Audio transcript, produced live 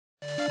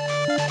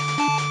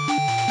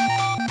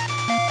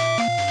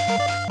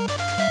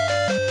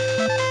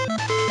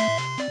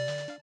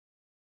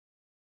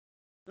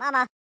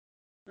Mama,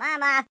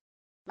 Mama,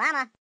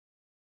 Mama,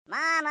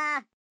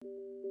 Mama.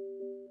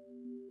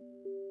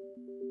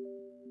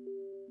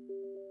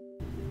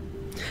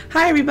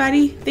 Hi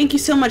everybody, thank you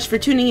so much for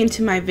tuning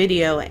into my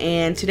video,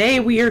 and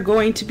today we are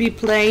going to be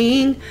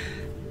playing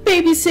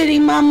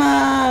Babysitting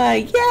Mama!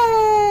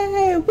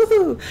 Yay!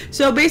 Woohoo!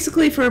 So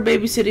basically for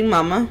Babysitting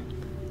Mama,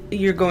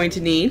 you're going to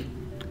need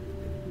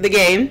the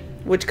game,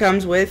 which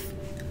comes with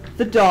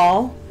the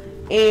doll,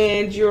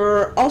 and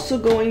you're also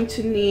going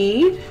to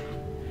need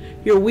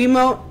your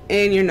Wiimote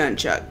and your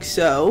nunchuck.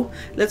 So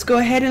let's go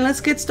ahead and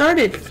let's get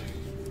started.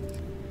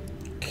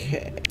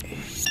 Okay.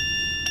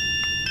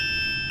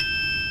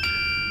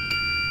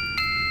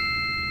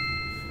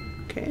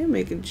 Okay,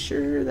 making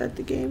sure that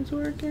the game's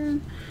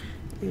working.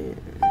 And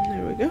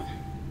there we go.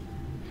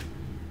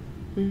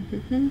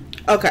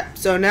 Okay,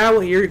 so now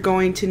what you're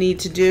going to need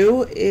to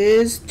do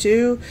is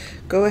to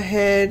go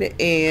ahead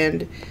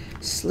and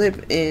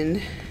slip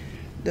in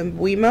the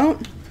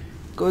Wiimote.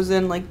 Goes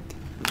in like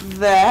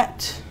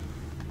that.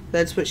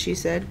 That's what she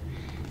said.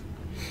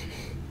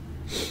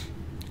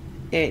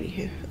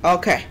 Anywho,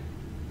 okay.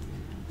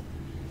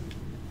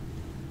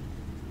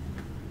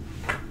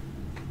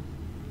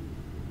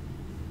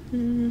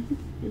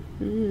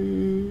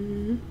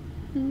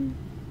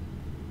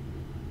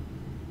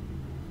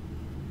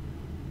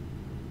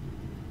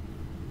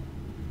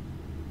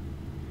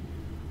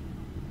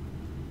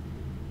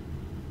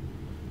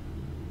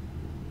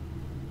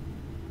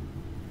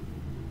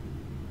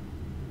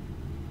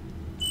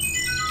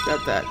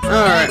 Got that.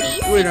 Alright,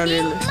 we don't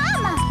need this.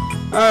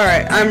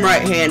 Alright, I'm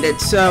right-handed,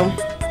 so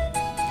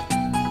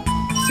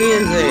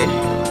CNZ.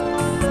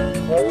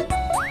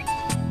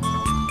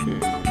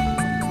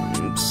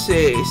 Let's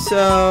see,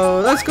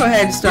 so let's go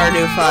ahead and start a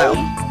new file.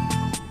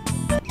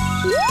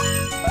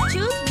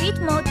 Choose which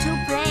mode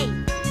to play.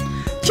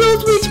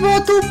 Choose which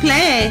mode to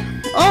play.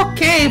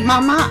 Okay,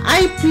 Mama,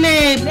 I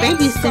play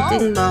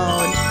babysitting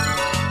mode.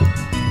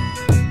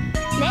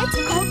 Let's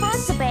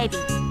comfort the baby.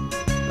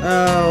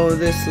 Oh,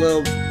 this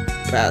little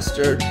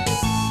bastard.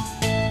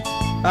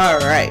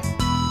 Alright.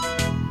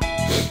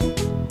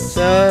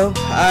 So,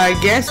 I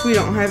guess we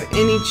don't have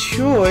any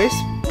choice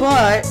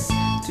but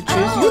to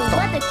choose Yuto.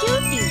 What a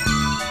cutie.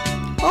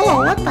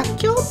 Oh, what a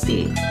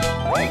cutie.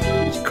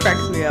 It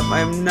cracks me up.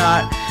 I'm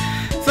not...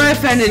 If I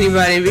offend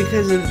anybody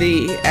because of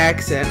the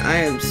accent, I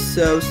am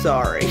so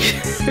sorry.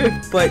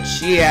 But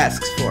she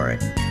asks for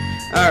it.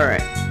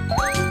 Alright.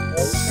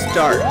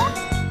 Start.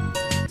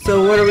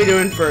 So what are we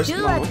doing first, Do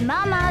Mama? what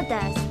Mama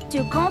does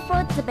to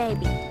comfort the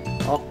baby.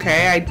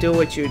 Okay, I do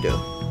what you do.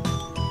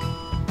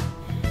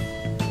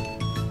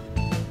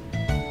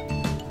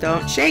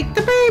 Don't shake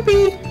the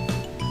baby.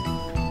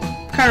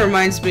 Kind of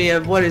reminds me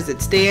of, what is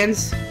it,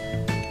 Stan's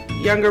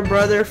younger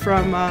brother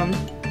from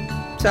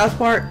South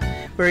Park,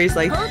 where he's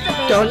like,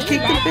 don't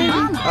kick the baby.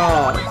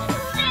 Oh.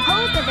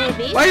 Hold the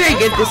baby. Why did I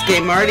get this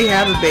game? I already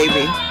have a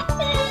baby.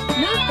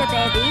 Move the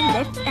baby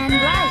left and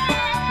right.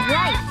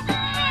 Right.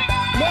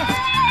 Left.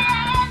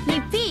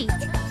 Repeat.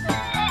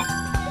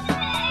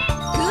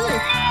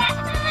 Good.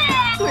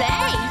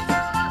 Play.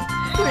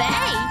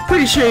 Play.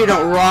 Pretty sure you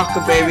don't rock a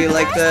baby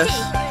like this.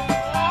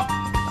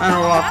 I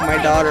don't rock my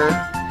daughter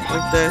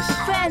like this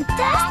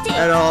Fantastic.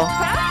 at all.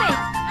 Perfect.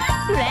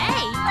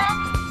 Play.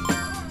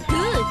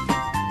 Good.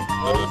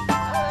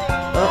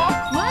 Oh,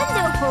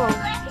 Wonderful.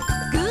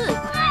 Good.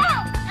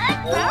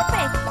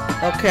 Perfect.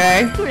 okay.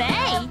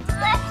 Play.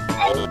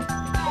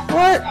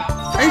 What?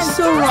 I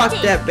still rock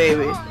that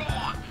baby.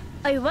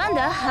 I wonder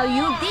how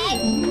you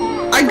did.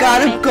 I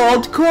got a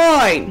gold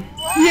coin!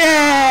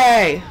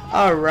 Yay!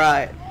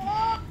 Alright.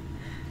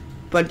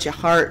 Bunch of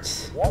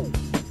hearts.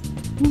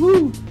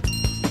 Woohoo!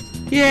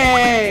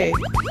 Yay!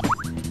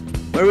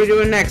 What are we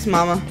doing next,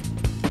 Mama?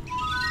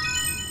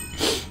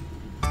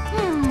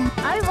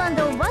 I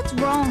wonder what's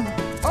wrong.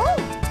 Oh!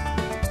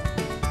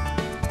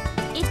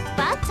 It's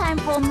bath time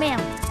for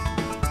milk.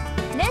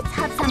 Let's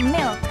have some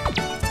milk.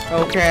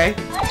 Okay.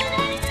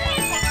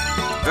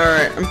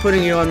 Alright, I'm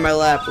putting you on my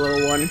lap,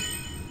 little one.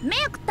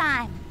 Milk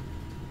time!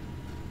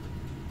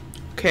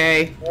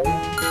 Okay.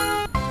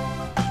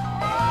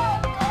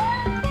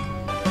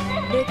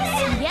 Looks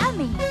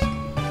yummy.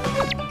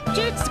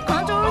 Choose the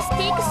control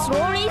stick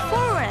slowly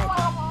forward.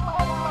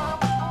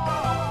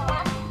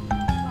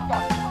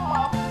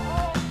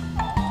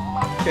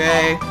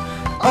 Okay.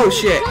 Oh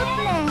shit.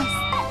 Goodness.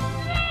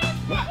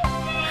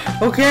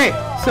 Okay.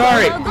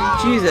 Sorry.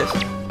 Jesus.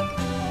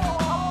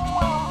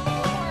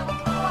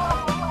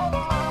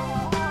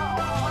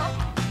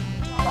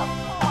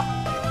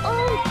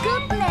 Oh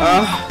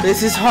goodness.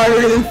 This is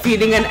harder than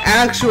feeding an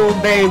actual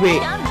baby.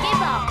 Don't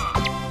give up.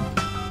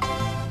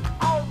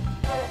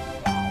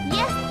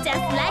 Yes,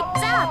 just like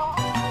that.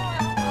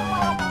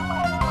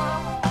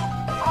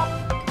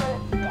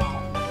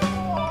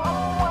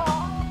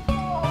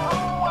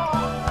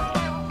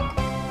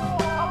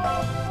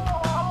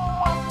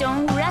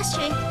 Don't rush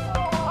it.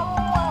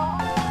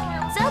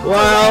 That's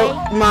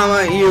Well, okay.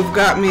 Mama, you've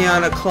got me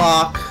on a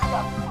clock.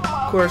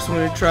 Of course I'm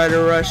gonna try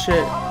to rush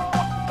it.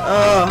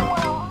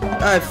 Oh,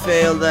 I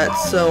failed that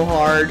so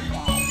hard.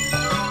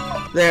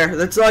 There,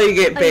 that's all you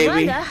get, I baby.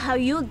 wonder how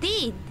you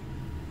did.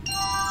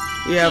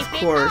 Yeah, of Keep it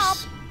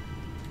course.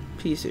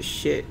 Piece of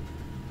shit.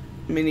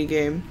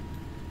 Minigame.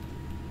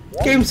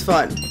 Game's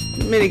fun.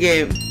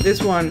 Minigame.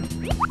 This one,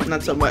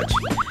 not so much.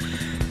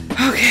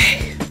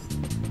 Okay.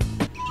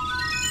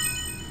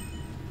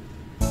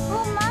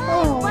 Oh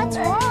my, what's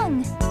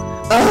wrong?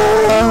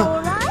 Ah,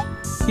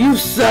 Alright? you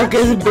suck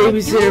as a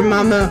babysitter,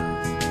 mama.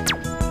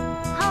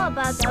 How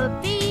about a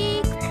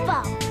big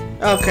bump?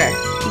 Okay,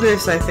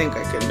 this I think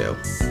I can do.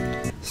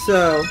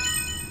 So,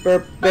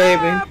 burp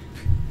baby.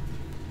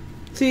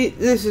 See,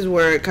 this is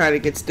where it kind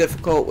of gets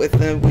difficult with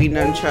the Wii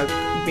Nunchuck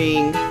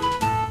being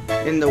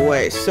in the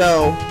way.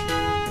 So,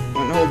 I'm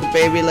gonna hold the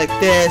baby like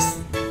this.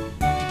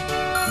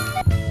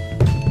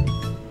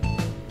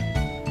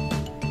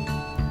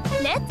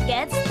 Let's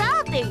get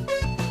started.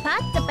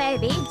 Pat the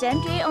baby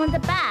gently on the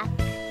back.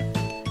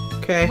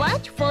 Okay.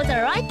 Watch for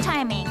the right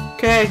timing.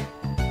 Okay.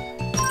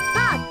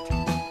 Pat.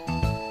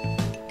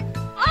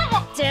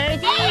 There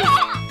it is.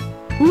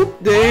 Whoop,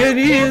 there it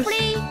is.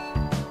 Carefully.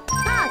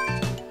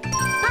 Pat.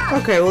 Pat.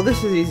 Okay, well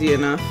this is easy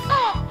enough.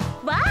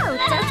 Wow,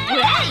 that's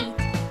great.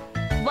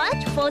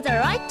 Watch for the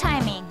right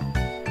timing.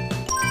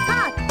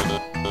 Pat.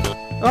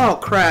 Oh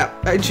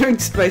crap, I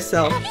jinxed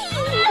myself.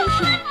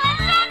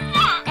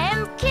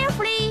 And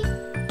carefully.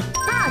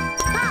 Pat,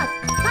 pat,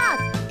 pat.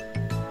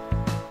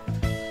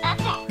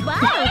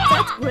 Wow,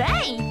 that's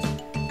great.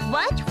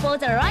 Watch for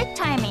the right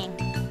timing.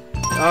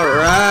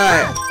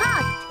 Alright.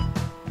 Pat.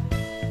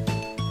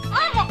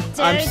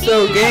 There I'm it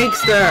so is.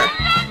 gangster.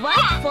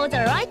 Watch for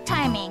the right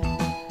timing.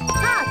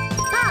 Pat,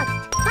 pat,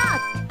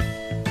 pat.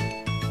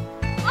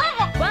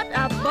 What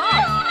a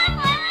ball.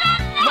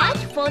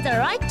 Watch for the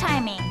right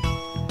timing.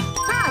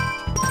 Pat,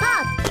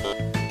 pat.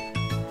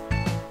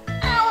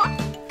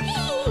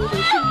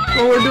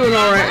 Well, we're doing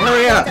alright.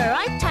 Hurry For up. the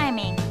right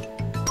timing.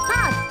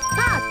 Pat,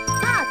 pat,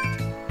 pat.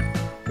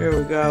 Here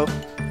we go.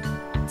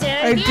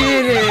 There I it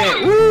did is.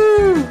 it.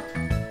 Woo!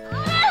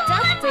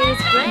 That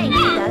feels great,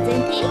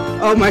 doesn't it?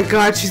 Oh my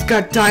god, she's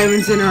got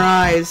diamonds in her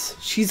eyes.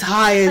 She's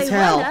high as I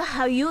hell. wonder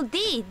how you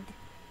did.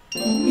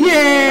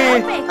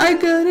 Yay! Perfect. I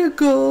got a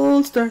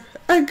gold star.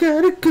 I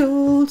got a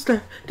gold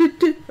star.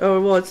 Oh,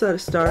 well, it's not a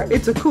star.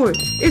 It's a coin.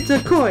 It's a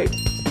coin.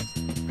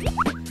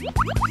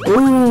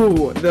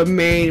 Ooh, the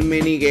main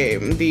mini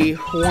game. The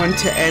one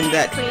to end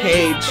that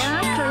page.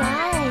 Don't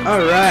cry.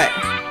 Alright.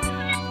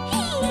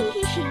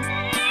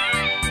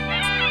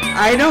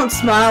 I don't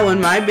smile when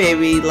my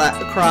baby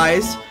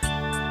cries.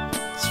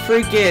 It's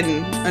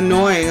freaking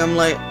annoying. I'm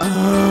like,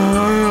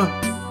 ugh.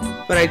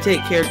 But I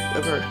take care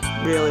of her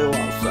really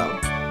well, so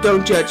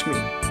don't judge me.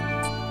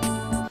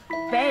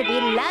 Baby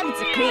loves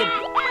the crib.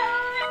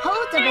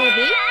 Hold the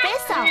baby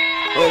face up.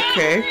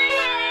 Okay.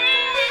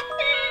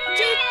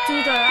 Tip to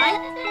the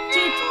right,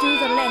 tip to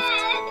the left.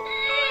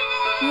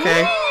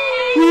 Okay.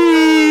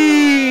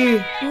 Whee!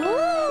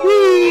 Ooh.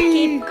 Whee!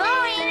 Keep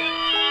going.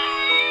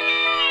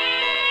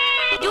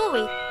 Do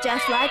it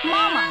just like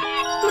mama.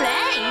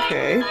 Play,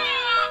 Okay.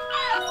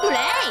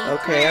 play,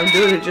 Okay, I'm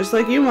doing it just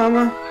like you,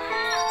 Mama.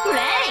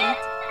 play.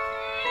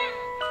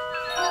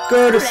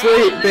 Go to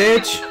sleep,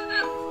 bitch.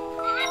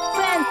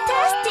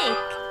 Fantastic.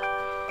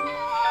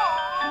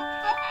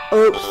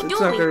 Oops, it's Do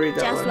not gonna it read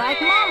that just one.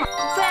 like mama.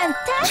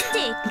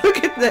 Fantastic.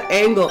 Look at the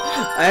angle.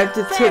 I have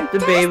to tip the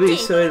baby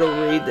so it'll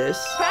read this.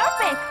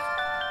 Perfect.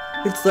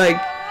 It's like,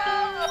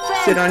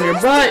 sit on your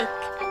butt.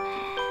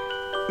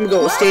 I'm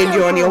gonna stand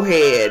you on your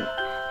head.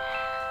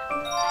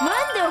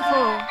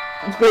 Wonderful.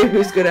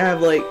 Baby's gonna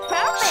have like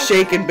Perfect.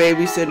 shaken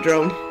baby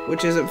syndrome,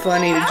 which isn't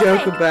funny to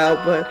joke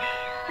about, but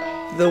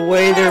the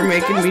way they're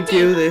making me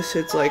do this,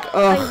 it's like,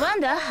 I oh,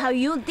 wonder how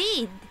you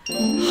did.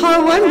 I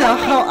wonder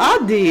how I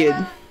did.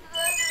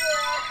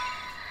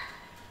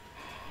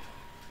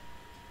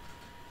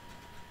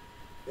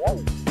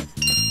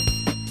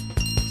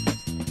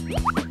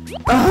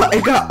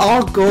 I got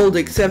all gold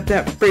except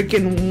that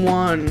freaking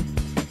one.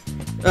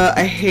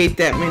 I hate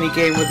that mini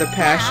game with a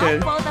passion.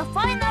 Now for the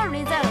final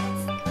results.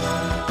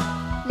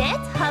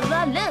 Let's have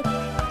a look.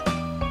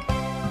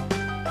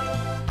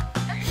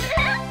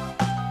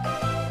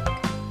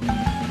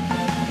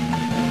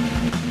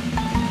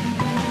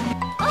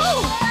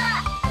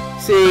 Oh,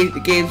 See, the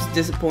game's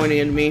disappointing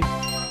in me. you did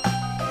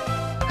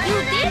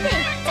it.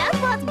 That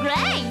was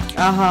great.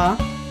 Uh-huh.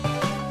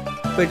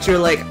 But you're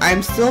like,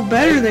 I'm still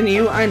better than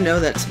you. I know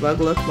that smug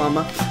look,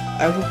 Mama.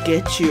 I will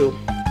get you.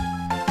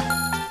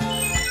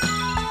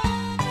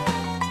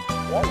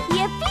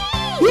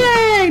 Yippee!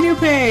 Yay, new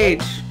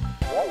page.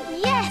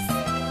 Yes,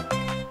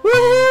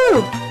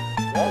 Woohoo!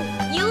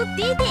 you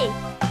did it.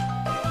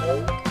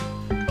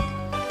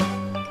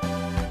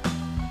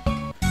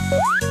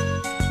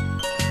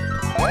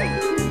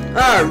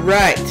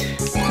 Alright.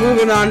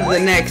 Moving on to the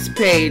next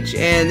page,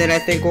 and then I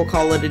think we'll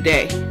call it a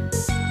day.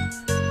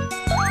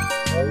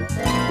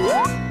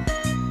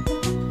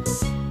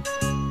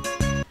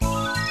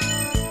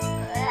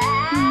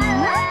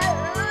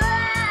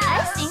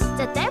 I think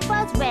the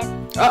diaper's wet.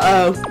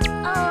 Uh-oh.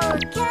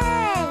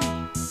 Okay,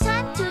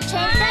 time to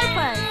change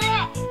diapers.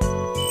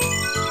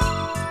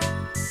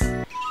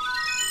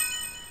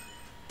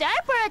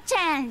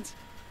 friend.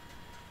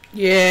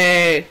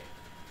 Yay.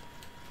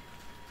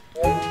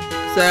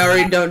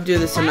 Sorry, don't do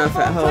this enough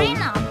at home. Clean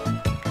up.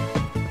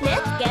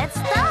 Let's get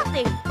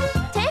started.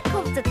 Take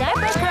off the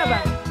diaper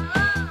cover.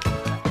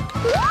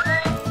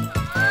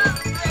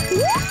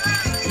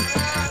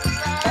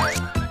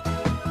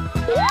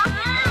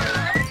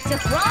 The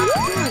front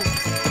too.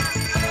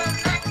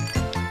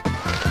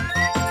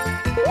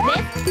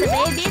 Lift the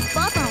baby's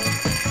bottom.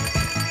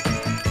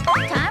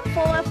 Time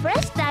for a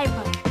fresh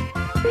diaper.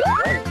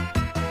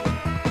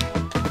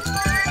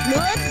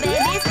 Move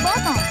baby's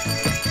bottom.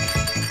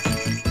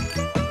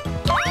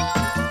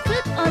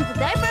 Put on the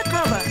diaper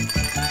cover.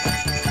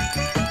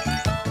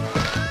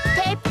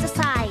 Tape the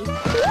side.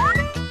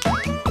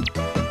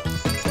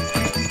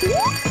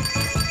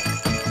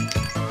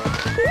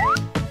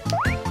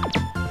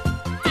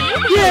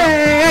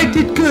 Yay! I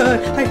did good.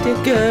 I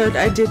did good.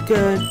 I did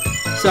good.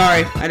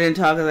 Sorry, I didn't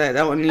talk of that.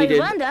 That one needed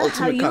wonder how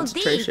ultimate you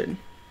concentration.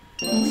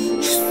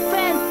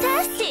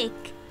 Fantastic!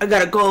 I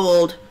got a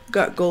gold.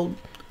 Got gold.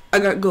 I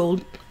got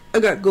gold. I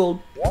got gold.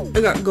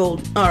 I got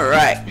gold. All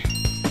right.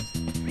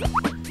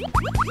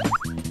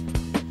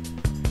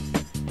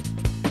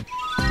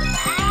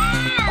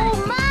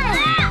 Oh my!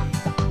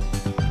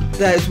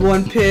 That is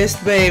one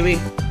pissed baby.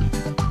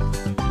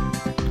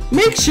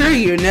 Make sure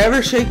you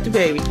never shake the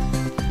baby.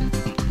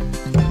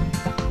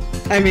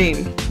 I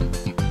mean,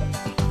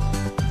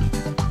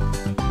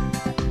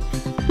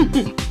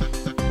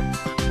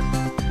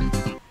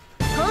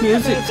 Hold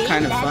music's the baby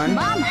kind of like fun.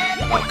 Mama.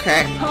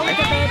 Okay. Hold the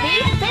baby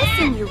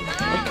facing you.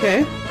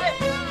 Okay.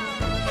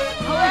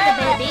 Hold the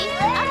baby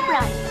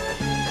upright.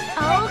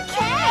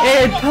 Okay.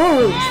 And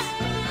pose.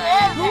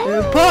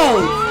 And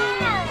pose.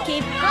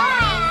 Keep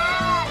going.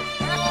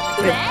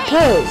 And Great.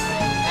 pose.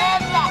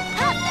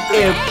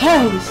 And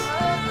pose.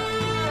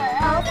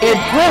 And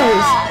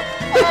pose.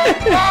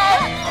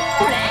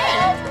 Great.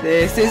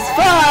 This is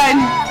fun.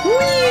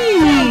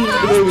 Whee! The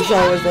baby's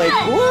always like,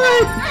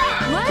 what?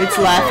 It's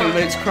laughing,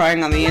 but it's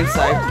crying on the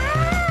inside.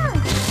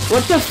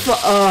 What the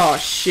fu- Oh,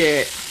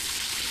 shit.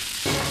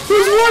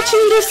 Who's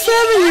watching the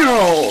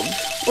 7-year-old?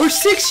 Or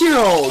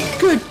 6-year-old?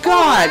 Good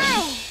God.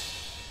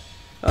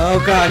 Oh,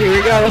 God, here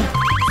we go.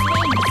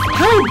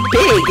 How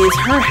big is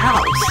her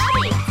house?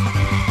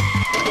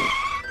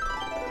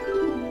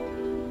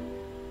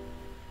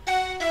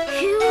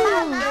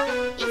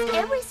 Is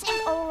everything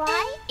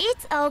alright?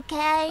 It's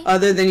okay.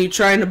 Other than you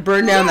trying to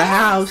burn down the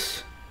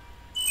house.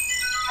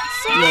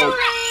 No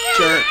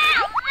jerk.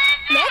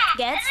 Let's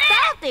get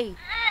started.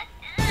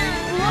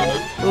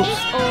 Oops.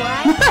 It's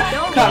alright.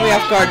 Don't Caught me get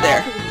off guard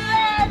there.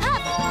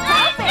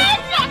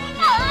 Perfect.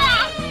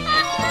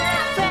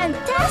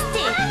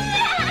 Fantastic.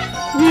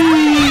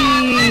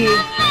 Whee!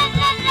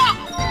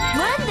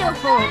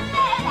 Wonderful.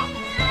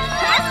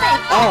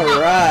 Perfect.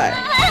 Alright.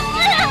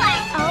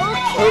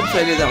 Okay. Oops,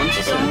 I did that one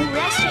too soon. Don't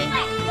rush it.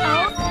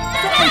 Oh,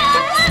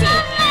 fantastic.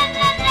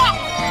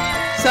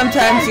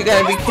 Sometimes you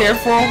gotta be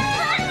careful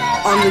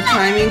on the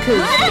timing,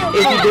 because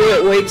if you do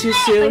it way too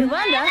I soon,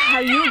 wonder how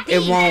you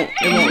did. it won't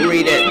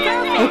read it.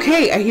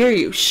 Okay, I hear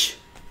you. Shh.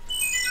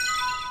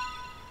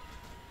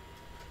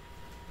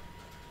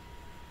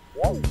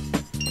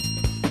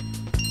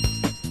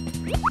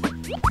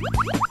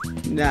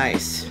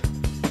 Nice.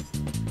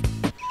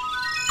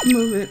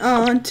 Moving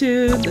on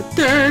to the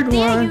third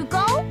There you one.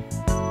 go.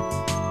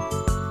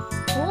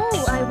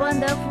 Oh, I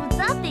wonder who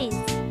that is.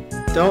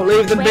 Don't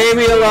leave the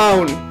baby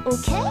alone.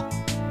 Okay.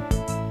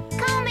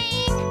 Coming.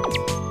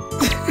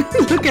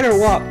 Look at her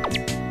walk.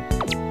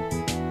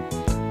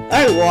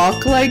 I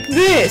walk like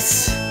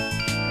this.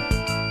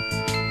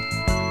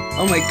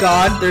 Oh my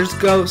God, there's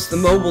ghosts. The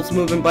mobile's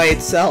moving by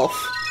itself.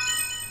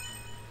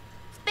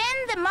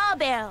 Spin the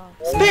mobile.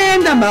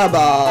 Spin the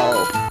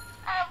mobile.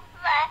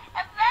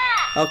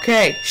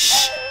 Okay,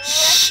 shh,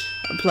 shh.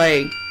 I'm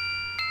playing.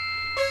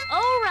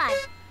 All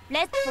right.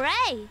 Let's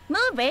pray.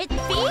 Move it.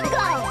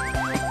 Bingo.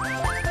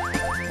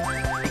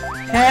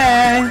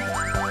 Hey.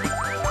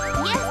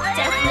 Yes,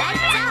 just like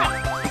that.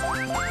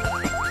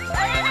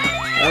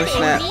 Oh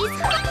snap. Babies,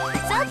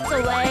 that's the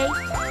way.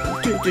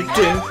 Do, do,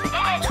 do.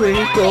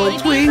 Twinkle,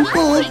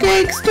 twinkle,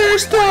 gangster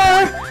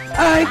star.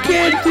 I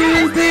can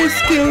do this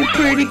game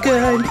pretty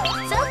good.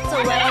 That's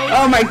the way.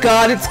 Oh my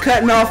God, it's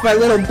cutting off my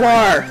little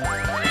bar.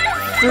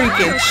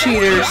 Freaking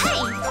cheaters.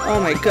 Oh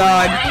my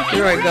God.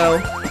 Here I go.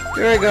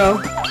 Here I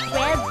go.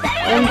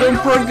 I'm doing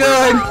pretty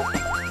good.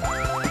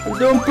 I'm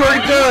doing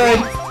pretty good.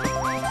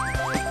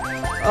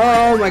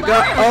 Oh my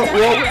God. Oh,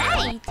 whoa.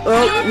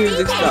 Oh,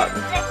 music stopped.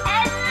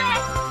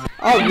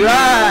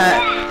 Alright.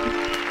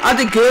 I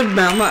did good,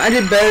 Mama. I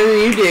did better than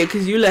you did,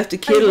 because you left the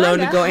kid alone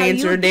to go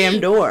answer a damn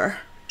door.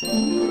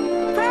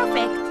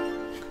 Perfect.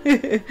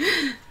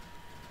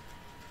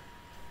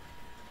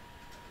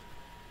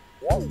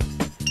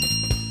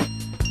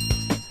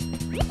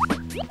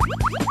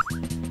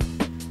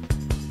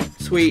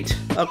 Sweet.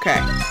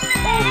 Okay.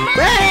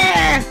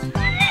 Ah!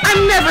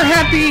 I'm never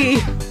happy!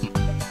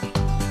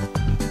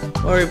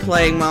 What are we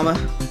playing, Mama?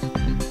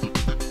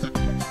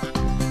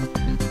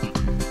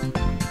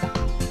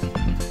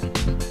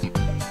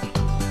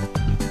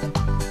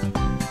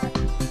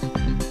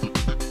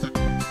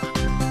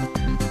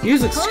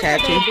 Music's Hold the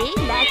catchy. baby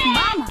like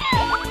mama.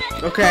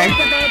 Okay.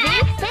 Hold the baby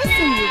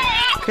facing you.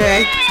 Okay.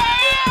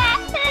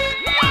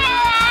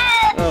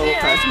 Oh,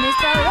 okay. Here's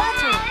Mr.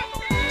 Roto.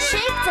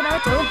 Shake the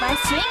Roto by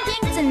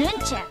swinging the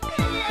nunchuck.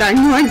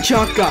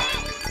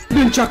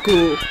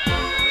 Nunchaku.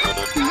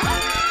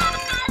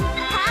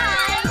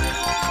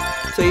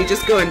 Hi. So you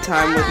just go in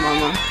time with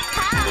Mama.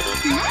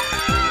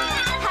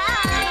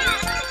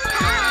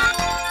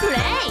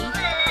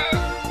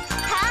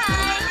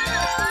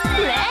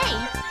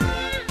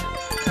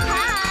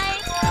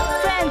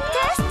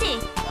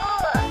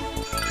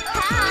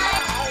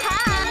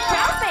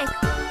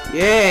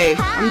 Yay!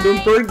 I'm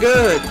doing pretty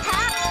good.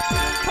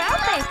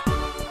 Perfect.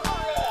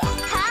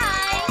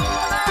 Hi.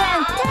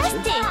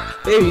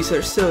 Fantastic. Babies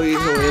are so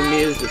easily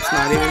amused, it's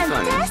not even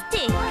funny.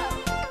 Fantastic.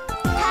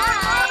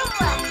 Hi.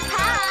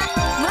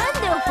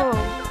 Wonderful.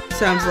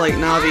 Sounds like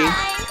Navi.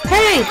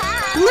 Hey!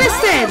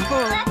 Listen!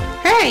 Wonderful.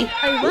 Hey!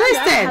 I wonder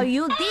how Listen!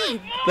 you did.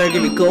 Better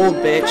give me gold,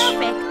 bitch.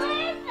 Perfect.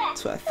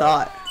 That's what I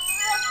thought.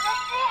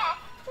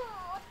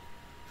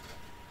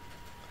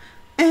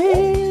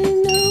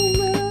 Ain't no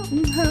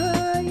mountain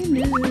high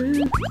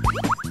enough.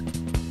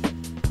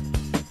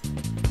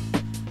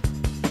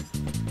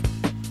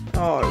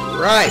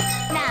 Alright.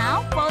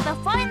 Now for the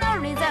final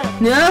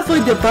result. Now for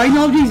the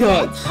final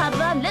results. Have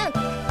a look.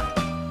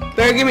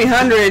 Better give me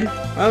 100.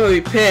 I'm gonna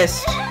be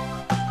pissed.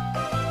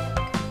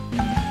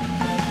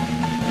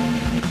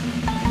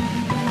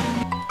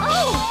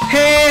 Oh,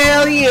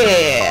 Hell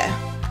yeah!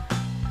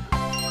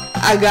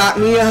 I got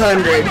me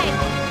 100. perfect.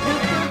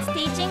 Look who's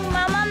teaching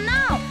Mama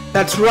now.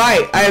 That's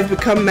right, I have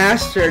become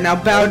master. Now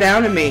bow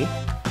down to me.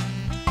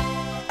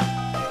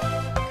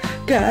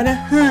 Got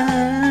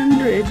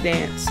 100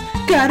 dance.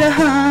 Got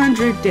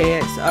 100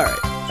 dance. Alright,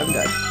 I'm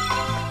done.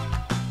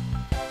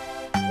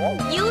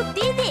 You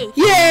did it.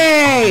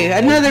 Yay!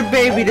 Another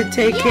baby to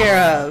take care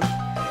of.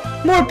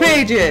 More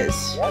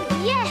pages.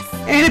 Yes.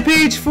 And a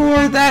page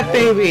for that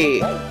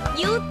baby.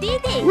 You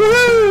did it.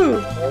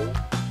 Woohoo!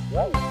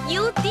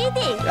 You did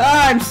it.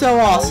 Ah, I'm so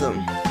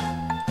awesome.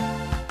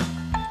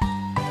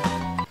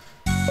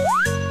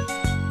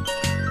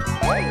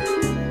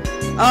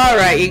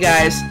 Alright, you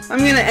guys, I'm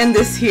gonna end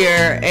this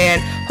here,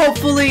 and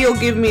hopefully you'll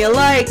give me a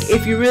like.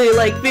 If you really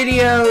like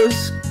videos,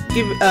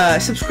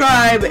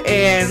 subscribe,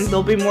 and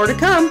there'll be more to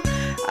come.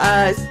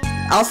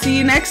 I'll see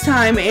you next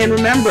time, and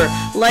remember,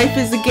 life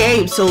is a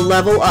game, so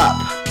level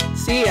up.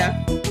 See ya.